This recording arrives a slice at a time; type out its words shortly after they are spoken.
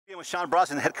with Sean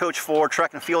Brosnan, head coach for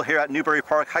track and field here at Newbury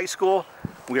Park High School.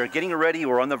 We are getting ready.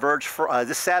 We're on the verge for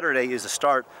this Saturday is the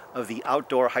start of the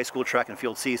outdoor high school track and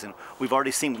field season. We've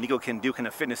already seen what Nico can do in the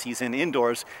fitness. He's in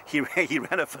indoors. He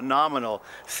ran a phenomenal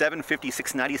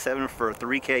 7:56.97 for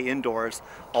 3K indoors,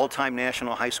 all-time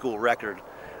national high school record.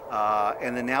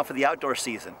 And then now for the outdoor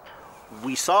season.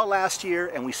 We saw last year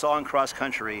and we saw in cross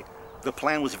country, the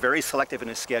plan was very selective in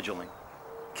his scheduling.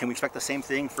 Can we expect the same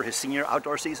thing for his senior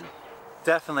outdoor season?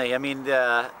 Definitely. I mean,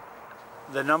 the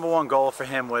number one goal for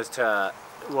him was to,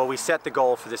 well, we set the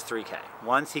goal for this 3K.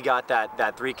 Once he got that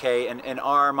 3K, in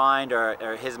our mind,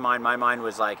 or his mind, my mind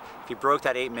was like, if he broke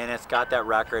that 8 minutes, got that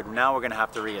record, now we're going to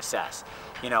have to reassess.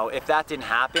 You know, if that didn't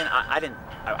happen,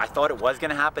 I thought it was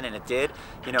going to happen, and it did.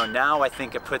 You know, now I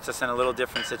think it puts us in a little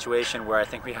different situation where I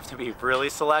think we have to be really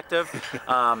selective.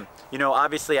 You know,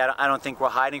 obviously, I don't think we're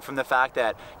hiding from the fact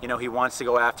that, you know, he wants to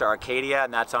go after Arcadia,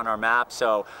 and that's on our map.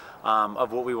 So.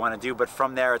 Of what we want to do, but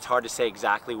from there it's hard to say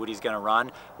exactly what he's going to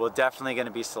run. We're definitely going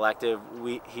to be selective.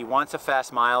 He wants a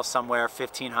fast mile somewhere,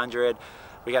 1500.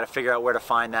 We got to figure out where to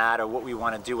find that or what we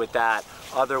want to do with that.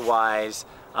 Otherwise,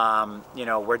 you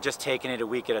know, we're just taking it a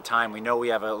week at a time. We know we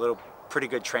have a pretty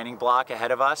good training block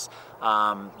ahead of us,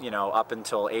 you know, up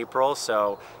until April.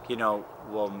 So, you know,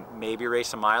 we'll maybe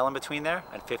race a mile in between there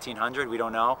at 1500. We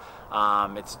don't know.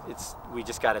 We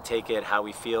just got to take it how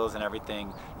he feels and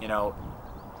everything, you know.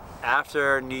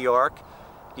 After New York,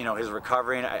 you know, his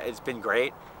recovery, it's been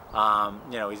great. You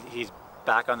know, he's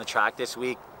back on the track this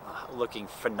week, looking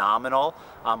phenomenal,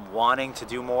 wanting to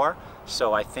do more.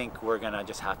 So I think we're going to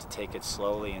just have to take it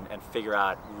slowly and figure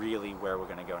out really where we're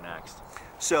going to go next.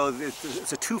 So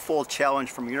it's a twofold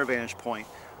challenge from your vantage point.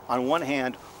 On one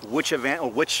hand, which event or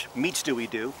which meets do we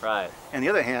do? Right. And the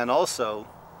other hand, also,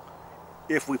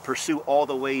 if we pursue all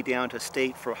the way down to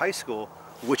state for high school,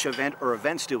 which event or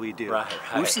events do we do? Right.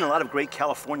 We've seen a lot of great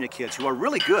California kids who are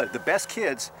really good, the best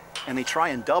kids, and they try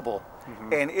and double.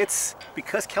 And it's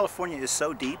because California is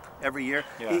so deep every year,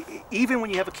 even when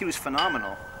you have a kid who's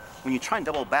phenomenal, when you try and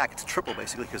double back, it's a triple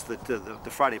basically because the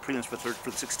Friday prelims for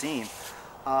the 16.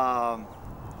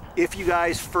 If you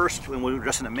guys first, and we'll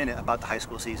address in a minute about the high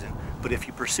school season, but if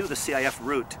you pursue the CIF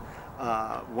route,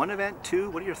 one event, two,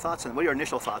 what are your thoughts on, what are your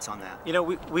initial thoughts on that? You know,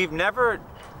 we've never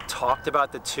talked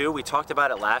about the two. We talked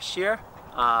about it last year,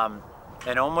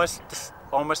 and almost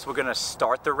we're gonna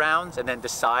start the rounds and then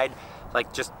decide, like,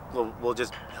 he'll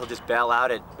just bail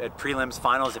out at prelims,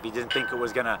 finals if he didn't think it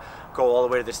was gonna go all the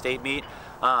way to the state meet.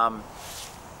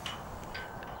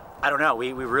 I don't know.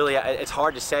 We really, it's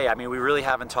hard to say. I mean, we really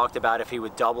haven't talked about if he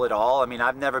would double it all. I mean,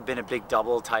 I've never been a big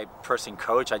double type person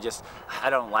coach. I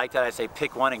don't like that. I say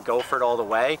pick one and go for it all the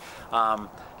way.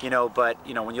 You know, but,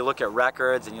 you know, when you look at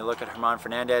records and you look at Herman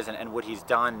Fernandez and what he's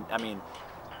done, I mean,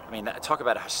 talk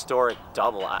about a historic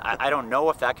double. I don't know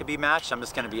if that could be matched. I'm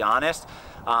just going to be honest.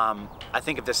 I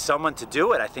think if there's someone to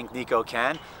do it, I think Nico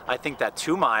can. I think that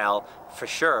 2 mile for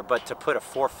sure, but to put a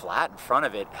 4 flat in front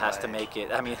of it has to make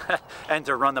it, I mean, and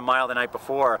to run the mile the night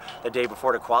before, the day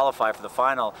before to qualify for the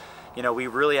final, you know, we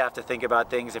really have to think about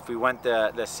things. If we went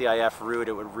the CIF route,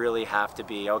 it would really have to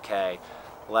be, okay,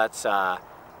 let's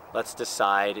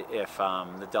decide if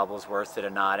the double's worth it or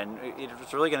not, and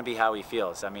it's really going to be how he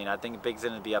feels. I mean, I think Big's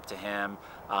going to be up to him.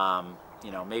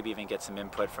 You know, maybe even get some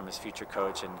input from his future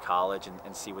coach in college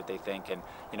and see what they think. And,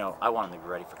 you know, I want him to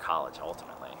be ready for college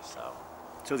ultimately.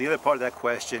 So the other part of that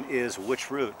question is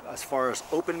which route? As far as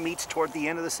open meets toward the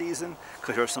end of the season,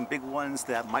 because there are some big ones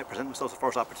that might present themselves as far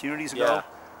as opportunities go,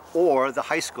 or the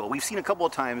high school. We've seen a couple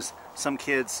of times some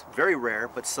kids, very rare,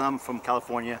 but some from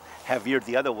California have veered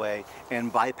the other way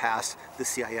and bypassed the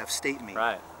CIF state meet.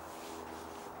 Right.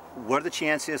 What are the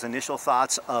chances, initial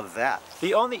thoughts of that?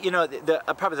 The only, you know,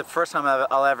 probably the first time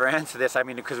I'll ever answer this, I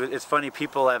mean, because it's funny,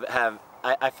 people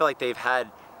I feel like they've had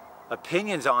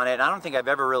opinions on it, and I don't think I've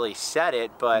ever really said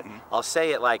it, but I'll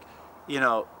say it like, you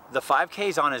know, the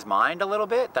 5K's on his mind a little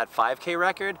bit, that 5K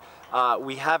record.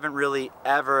 We haven't really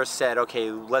ever said,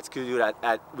 okay, let's go do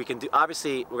that we can do,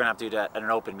 obviously we're gonna have to do that at an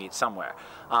open meet somewhere.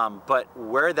 But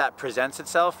where that presents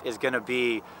itself is gonna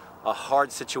be a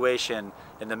hard situation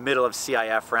in the middle of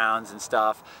CIF rounds and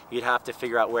stuff. You'd have to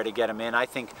figure out where to get him in. I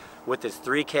think with this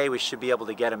 3K, we should be able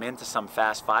to get him into some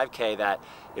fast 5K that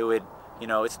it would, you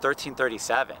know, it's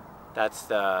 13:37. That's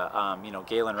the, you know,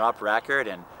 Galen Rupp record,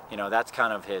 and, you know, that's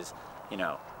kind of his, you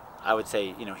know, I would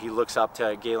say, you know, he looks up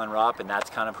to Galen Rupp, and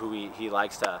that's kind of who he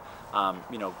likes to,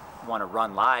 you know, want to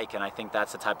run like, and I think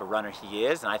that's the type of runner he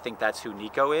is, and I think that's who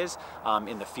Nico is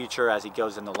in the future as he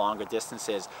goes in the longer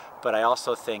distances. But I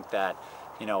also think that,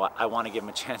 you know, I want to give him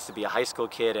a chance to be a high school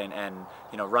kid and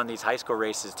you know, run these high school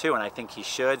races too, and I think he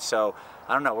should. So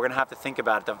I don't know, we're gonna have to think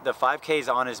about it. The 5K is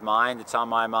on his mind, it's on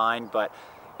my mind, but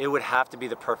it would have to be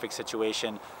the perfect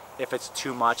situation. If it's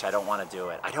too much, I don't want to do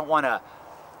it. I don't want to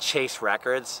chase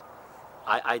records.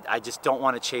 I just don't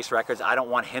want to chase records. I don't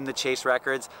want him to chase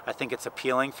records. I think it's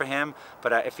appealing for him,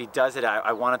 but if he does it,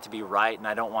 I want it to be right, and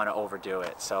I don't want to overdo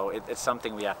it. So it's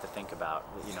something we have to think about,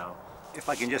 you know. If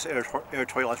I can just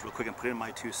editorialize real quick and put in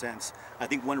my 2 cents, I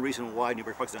think one reason why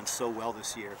Newbury Park has done so well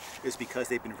this year is because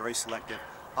they've been very selective.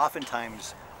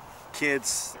 Oftentimes,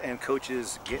 kids and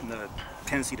coaches get in the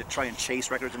tendency to try and chase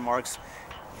records and marks,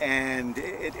 and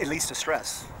it leads to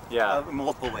stress. Yeah. In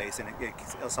multiple ways, and it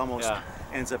almost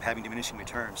ends up having diminishing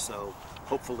returns. So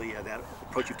hopefully that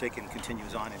approach you've taken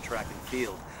continues on in track and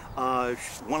field.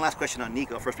 One last question on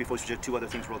Nico. First, before we switch to 2 other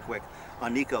things real quick.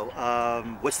 On Nico,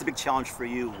 what's the big challenge for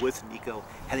you with Nico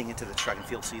heading into the track and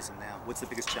field season now? What's the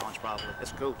biggest challenge probably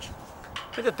as a coach?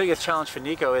 I think the biggest challenge for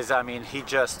Nico is, I mean, I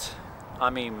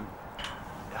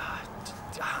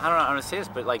don't know how to say this,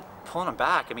 but like pulling him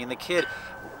back. I mean, the kid,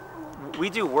 we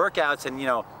do workouts and, you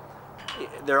know,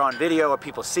 they're on video or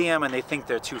people see them and they think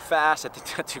they're too fast, that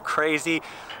they're too crazy.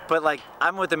 But like,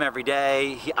 I'm with him every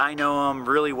day. I know him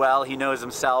really well. He knows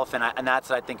himself, and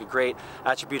that's, I think, a great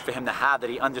attribute for him to have, that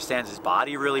he understands his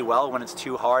body really well when it's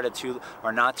too hard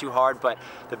or not too hard. But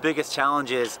the biggest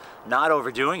challenge is not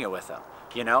overdoing it with him.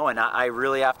 You know, and I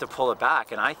really have to pull it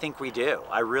back, and I think we do.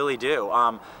 I really do.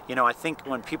 You know, I think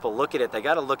when people look at it, they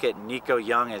got to look at Nico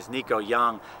Young as Nico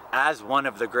Young, as one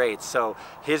of the greats. So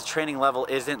his training level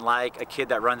isn't like a kid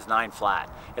that runs 9 flat.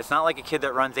 It's not like a kid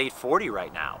that runs 840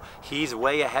 right now. He's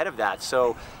way ahead of that.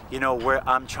 So, you know, we're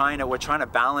trying to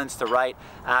balance the right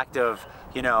act of,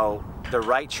 you know, the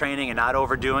right training and not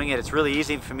overdoing it. It's really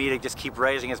easy for me to just keep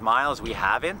raising his miles. We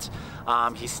haven't.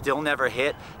 He's still never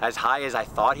hit as high as I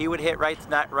thought he would hit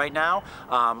right now,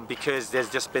 because there's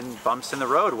just been bumps in the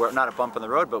road. Not a bump in the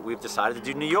road, but we've decided to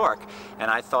do New York,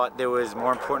 and I thought there was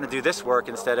more important to do this work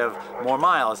instead of more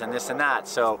miles and this and that.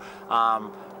 So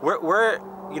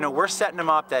we're setting him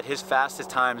up that his fastest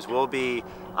times will be,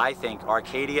 I think,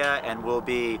 Arcadia, and will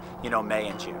be, you know, May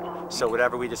and June. So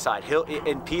whatever we decide,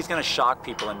 he's going to shock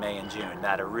people in May and June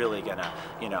that are really going to,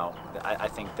 you know, I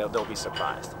think they'll be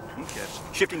surprised. Okay.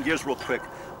 Shifting gears real quick,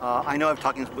 I know I've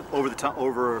talking over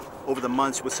the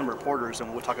months with some reporters,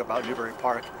 and we'll talk about Newbury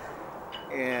Park,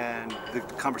 and the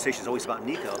conversation is always about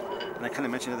Nico, and I kind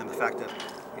of mentioned to them the fact that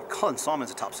Colin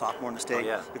Salmon's a top sophomore in the state. Oh,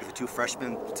 yeah. Look at the 2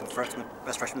 freshmen, best freshmen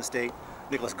in the state.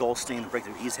 Nicholas Goldstein, the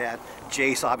breakthrough he's had.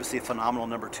 Jace, obviously a phenomenal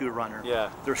number 2 runner.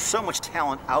 Yeah. There's so much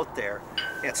talent out there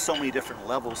at so many different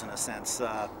levels, in a sense.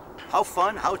 How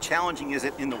fun, how challenging is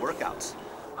it in the workouts?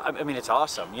 I mean, it's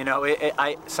awesome. You know,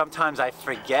 sometimes I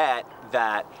forget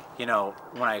that, you know,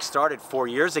 when I started 4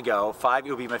 years ago, it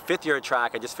would be my 5th year at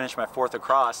track. I just finished my 4th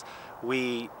across.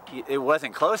 It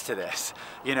wasn't close to this.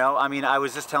 You know, I mean, I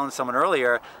was just telling someone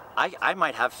earlier, I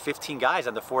might have 15 guys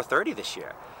on the 430 this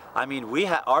year. I mean,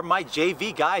 my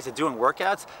JV guys are doing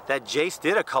workouts that Jace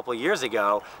did a couple years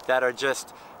ago that are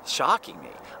just shocking me.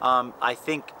 I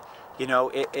think, you know,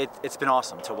 it's been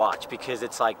awesome to watch, because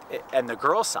it's like, and the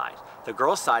girls'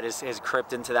 side has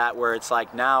crept into that, where it's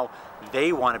like now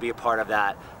they want to be a part of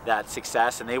that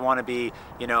success, and they want to be,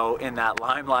 you know, in that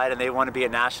limelight, and they want to be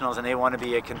at nationals, and they want to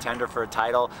be a contender for a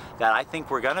title that I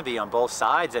think we're going to be on both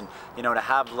sides. And, you know, to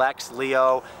have Lex,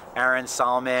 Leo, Aaron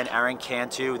Solomon, Aaron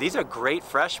Cantu, these are great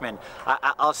freshmen.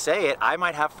 I'll say it, I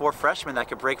might have 4 freshmen that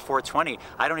could break 420.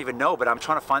 I don't even know, but I'm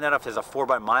trying to find out if there's a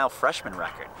 4-by-mile freshman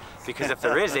record, because if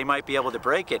there is, they might be able to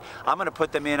break it. I'm going to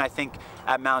put them in, I think,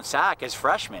 at Mount Sac as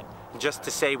freshmen, just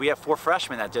to say we have 4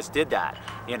 freshmen that just did that.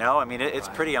 You know, I mean, it's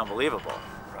pretty unbelievable.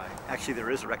 Right. Actually, there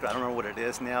is a record. I don't know what it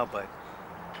is now, but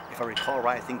if I recall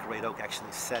right, I think Great Oak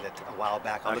actually said it a while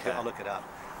back. I'll look it up.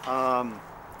 A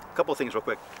couple of things real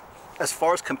quick. As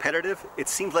far as competitive, it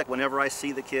seems like whenever I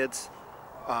see the kids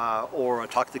or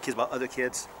talk to the kids about other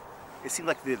kids, it seems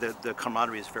like the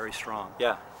camaraderie is very strong.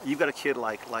 Yeah. You've got a kid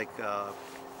like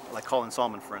Colin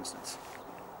Salmon, for instance.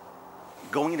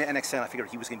 Going into NXN, I figured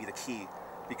he was going to be the key,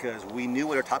 because we knew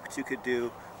what our top 2 could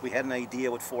do. We had an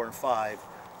idea with 4 and 5.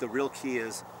 The real key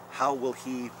is how will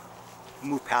he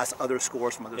move past other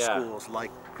scores from other schools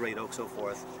like Great Oak, so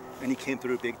forth. And he came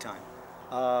through big time.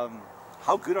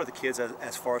 How good are the kids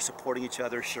as far as supporting each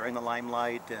other, sharing the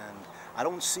limelight? And I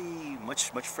don't see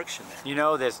much friction there. You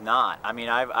know, there's not. I mean,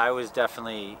 I was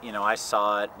definitely, you know, I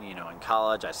saw it, you know, in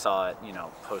college. I saw it, you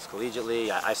know, post-collegiately.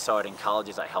 I saw it in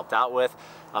colleges I helped out with.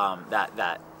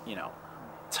 That you know,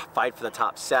 fight for the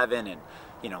top 7, and,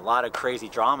 you know, a lot of crazy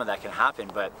drama that can happen.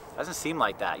 But it doesn't seem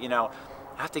like that. You know,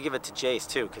 I have to give it to Jace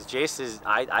too, because Jace is,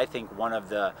 I think, one of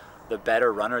the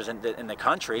better runners in the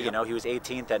country. Yep. You know, he was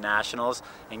 18th at nationals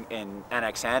in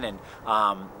NXN, and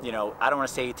you know, I don't want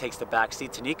to say he takes the back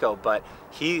seat to Nico, but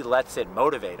he lets it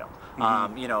motivate him.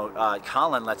 You know,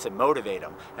 Colin lets it motivate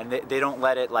him, and they don't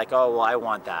let it like, oh, well, I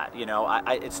want that. You know,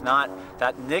 it's not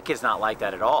that. Nick is not like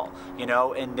that at all. You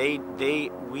know, and I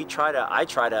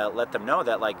try to let them know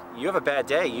that, like, you have a bad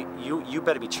day, you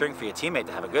better be cheering for your teammate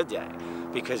to have a good day,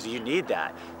 because you need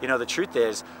that. You know, the truth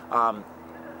is,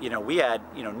 you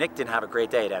know, Nick didn't have a great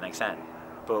day at NXN,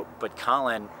 but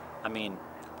Colin, I mean,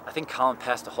 I think Colin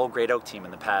passed the whole Great Oak team in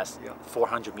the past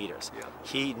 400 meters. Yeah.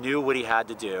 He knew what he had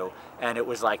to do, and it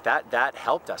was like that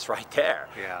helped us right there.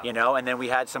 Yeah. You know, and then we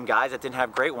had some guys that didn't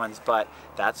have great ones, but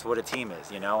that's what a team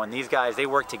is, you know, and these guys, they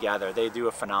work together. They do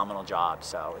a phenomenal job,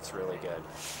 so it's really good.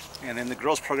 And in the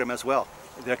girls program as well,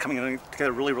 they're coming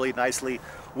together really, really nicely.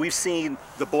 We've seen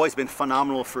the boys been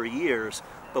phenomenal for years,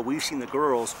 but we've seen the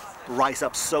girls rise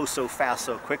up so fast,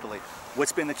 so quickly.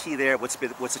 What's been the key there? What's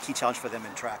the key challenge for them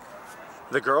in track?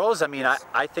 The girls, I mean,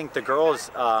 I think the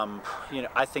girls, you know,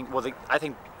 I think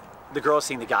the girls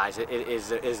seeing the guys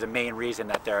is the main reason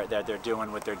that they're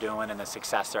doing what they're doing and the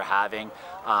success they're having.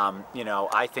 You know,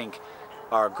 I think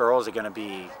our girls are going to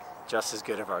be just as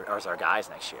good as our guys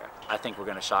next year. I think we're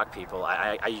going to shock people.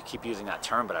 I keep using that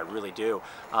term, but I really do.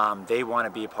 They want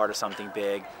to be a part of something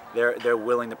big. They're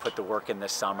willing to put the work in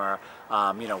this summer.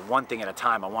 You know, one thing at a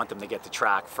time. I want them to get to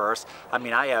track first. I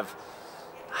mean, I have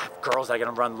girls that are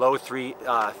going to run low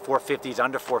 450s,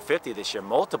 under 450 this year,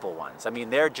 multiple ones. I mean,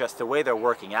 they're just the way they're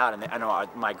working out. And I know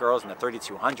my girls in the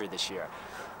 3200 this year.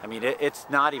 I mean, it's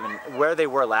not even where they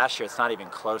were last year. It's not even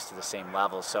close to the same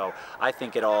level. So I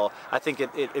think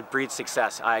it breeds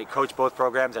success. I coach both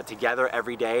programs. They're together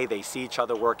every day. They see each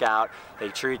other work out.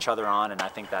 They cheer each other on, and I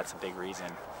think that's a big reason.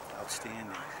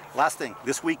 Outstanding. Last thing,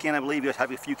 this weekend I believe you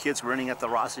have a few kids running at the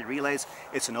Rossi Relays.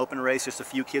 It's an open race, just a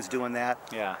few kids doing that.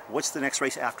 Yeah. What's the next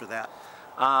race after that?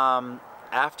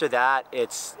 After that,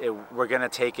 we're going to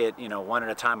take it, you know, one at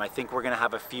a time. I think we're going to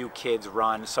have a few kids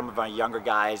run, some of our younger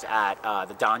guys at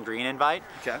the Don Green Invite.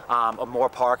 Okay. Moore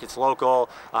Park, it's local.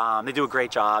 They do a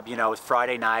great job. You know, it's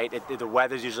Friday night. The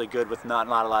weather's usually good with not a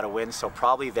lot of wind, so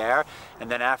probably there. And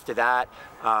then after that,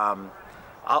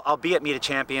 I'll be at Meet of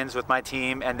Champions with my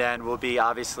team, and then we'll be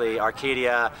obviously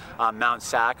Arcadia, Mount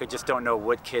Sac. I just don't know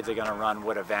what kids are going to run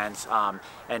what events.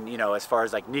 And you know, as far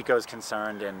as like Nico's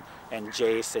concerned and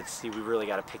Jace, we really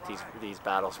got to pick these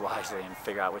battles wisely and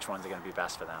figure out which ones are going to be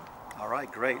best for them. All right,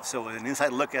 great. So an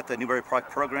inside look at the Newbury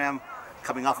Park program,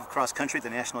 coming off of cross country,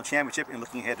 the national championship, and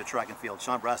looking ahead to track and field.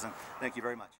 Sean Brosnan, thank you very much.